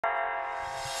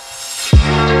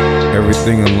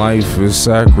Everything in life is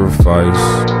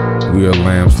sacrifice. We are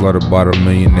lambs slaughtered by the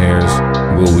millionaires.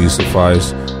 Will we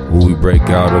suffice? Will we break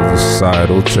out of the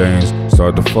societal chains?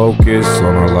 Start to focus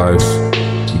on our lives.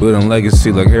 Building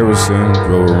legacy like Harrison.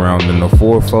 Drove around in the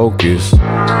Ford Focus.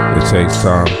 It takes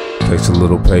time, takes a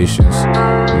little patience.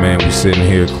 Man, we sitting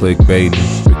here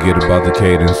clickbaiting. Forget about the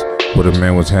cadence. But a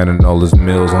man was handing all his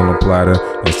meals on a platter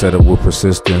instead of with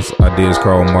persistence. Ideas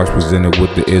Karl Marx presented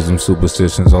with the ism,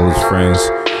 superstitions, all his friends.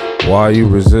 Why you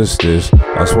resist this?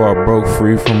 I swear I broke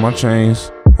free from my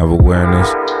chains. Have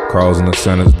awareness. Carls and the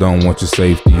centers don't want your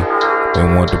safety. They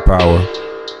want the power.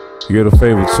 You're the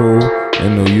favorite tool,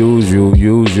 and they'll use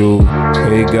you.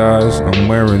 Hey guys, I'm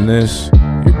wearing this.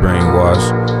 You're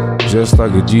brainwashed. Just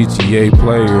like a GTA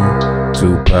player.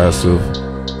 Too passive.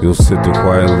 You'll sit there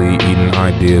quietly eating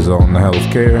ideas on the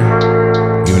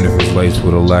healthcare. Even if it's laced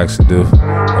with a laxative.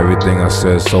 Everything I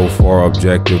said so far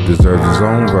objective deserves its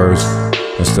own verse.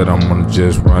 Instead I'm gonna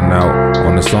just run out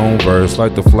on its own verse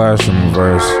like the Flash in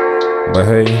reverse. But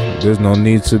hey, there's no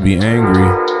need to be angry.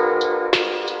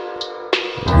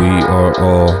 We are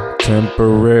all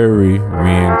temporary.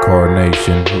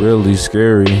 Reincarnation, really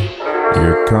scary.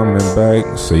 You're coming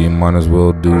back, so you might as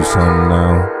well do something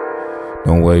now.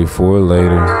 Don't wait for it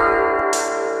later.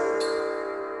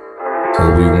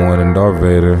 Obi-Wan and Darth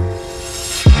Vader.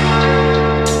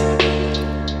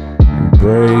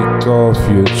 Break off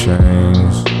your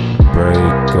chains.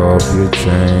 Break off your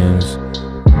chains.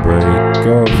 Break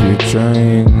off your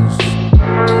chains.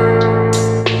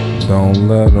 Don't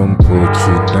let them put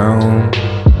you down.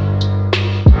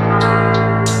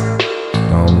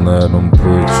 Don't let them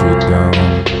put you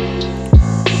down.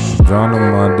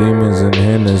 Drowning my demons in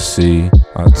Hennessy.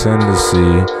 I tend to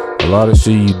see a lot of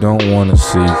shit you don't wanna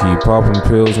see. Keep popping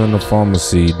pills in the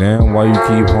pharmacy. Damn, why you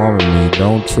keep harming me?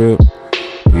 Don't trip.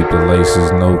 Keep the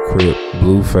laces, no crip.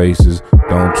 Blue faces.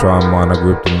 Don't try mine, I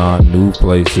grip the 9 new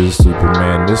places.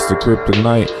 Superman, this the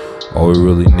kryptonite. All we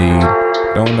really need.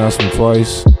 Don't ask them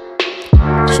twice.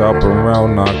 Chop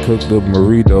around, not cooked up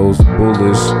burritos.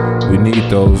 Bullets, we need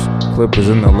those. Clippers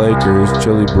in the Lakers,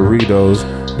 chili burritos.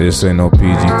 This ain't no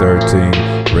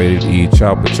PG-13. Rated E,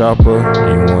 chopper.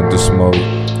 You want the smoke.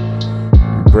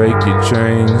 Break your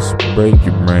chains, break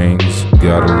your brains.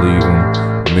 Gotta leave them.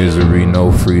 Misery,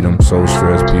 no freedom. So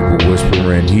stressed, people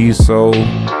whispering. He's so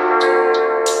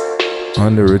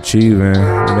underachieving.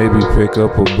 Maybe pick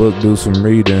up a book, do some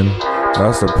reading.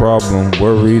 That's the problem.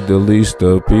 Worried the least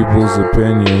of people's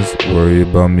opinions. Worry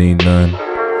about me none.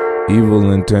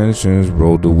 Evil intentions,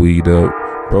 roll the weed up.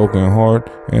 Broken heart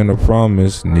and a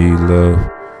promise. Need love,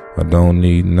 I don't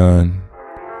need none.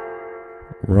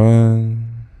 Run.